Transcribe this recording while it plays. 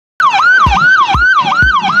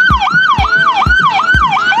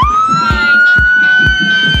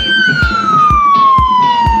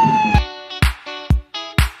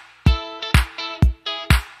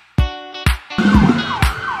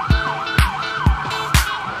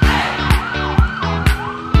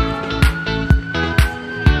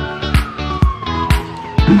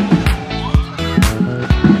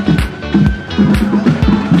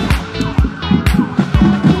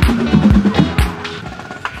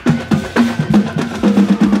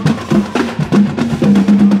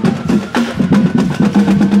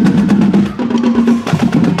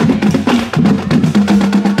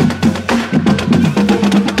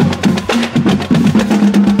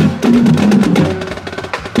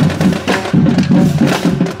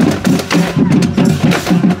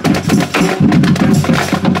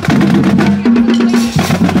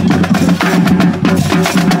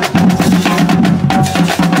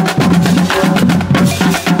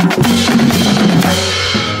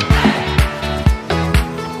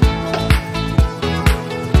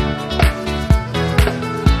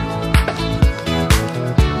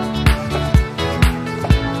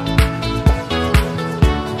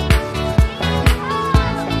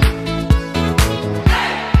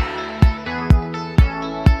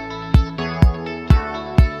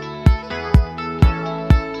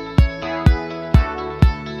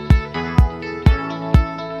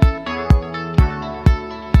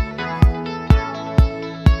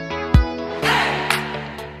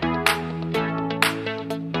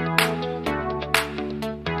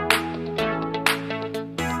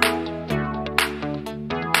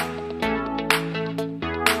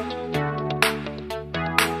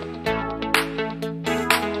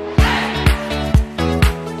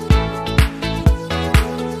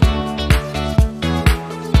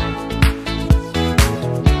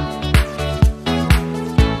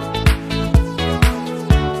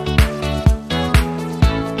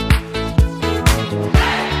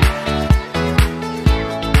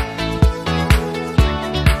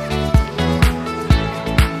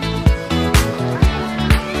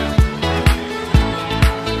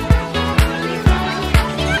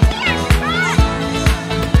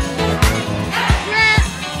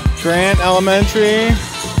Grant Elementary.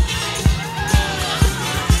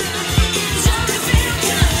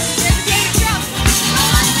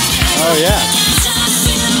 Oh yeah.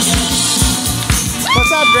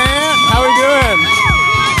 What's up, Grant? How we doing?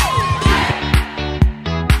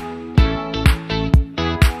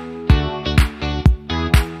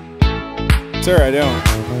 Sir, I don't.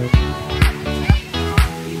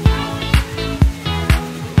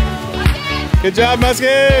 Good job,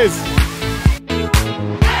 Muskies!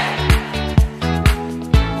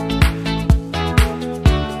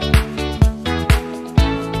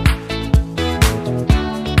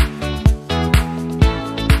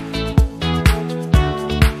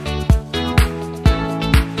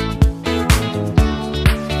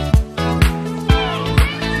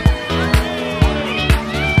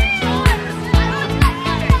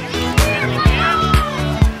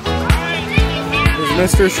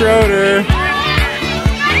 Mr. Schroeder.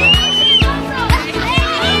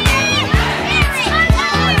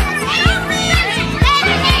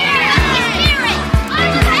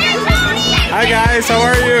 Hi guys, how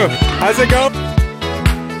are you? How's it going?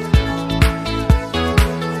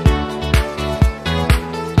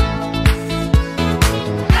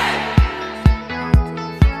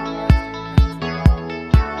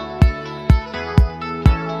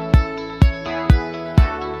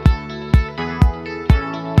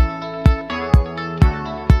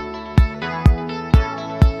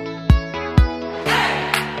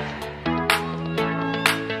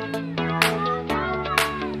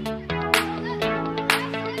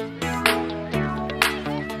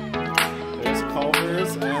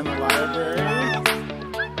 And the library.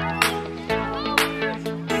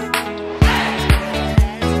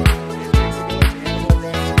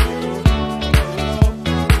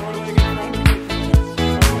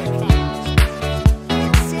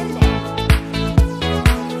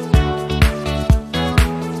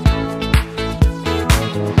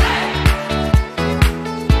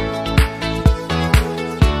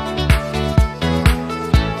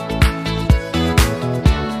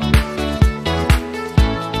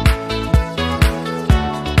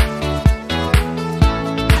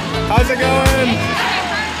 How's it going?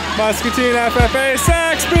 Muscatine FFA,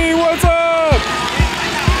 Saxby, what's up?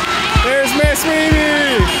 There's Miss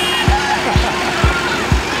Mimi.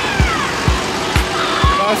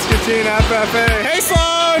 Muscatine FFA. Hey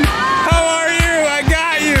Sloan, how are you? I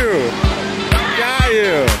got you. Got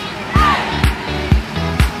you.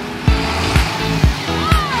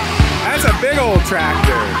 That's a big old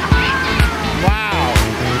tractor. Wow.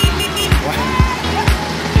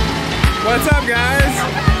 What's up,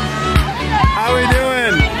 guys? How we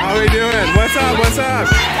doing? How we doing? What's up? What's up?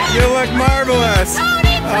 You look marvelous.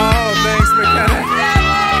 Oh, thanks, McKenna.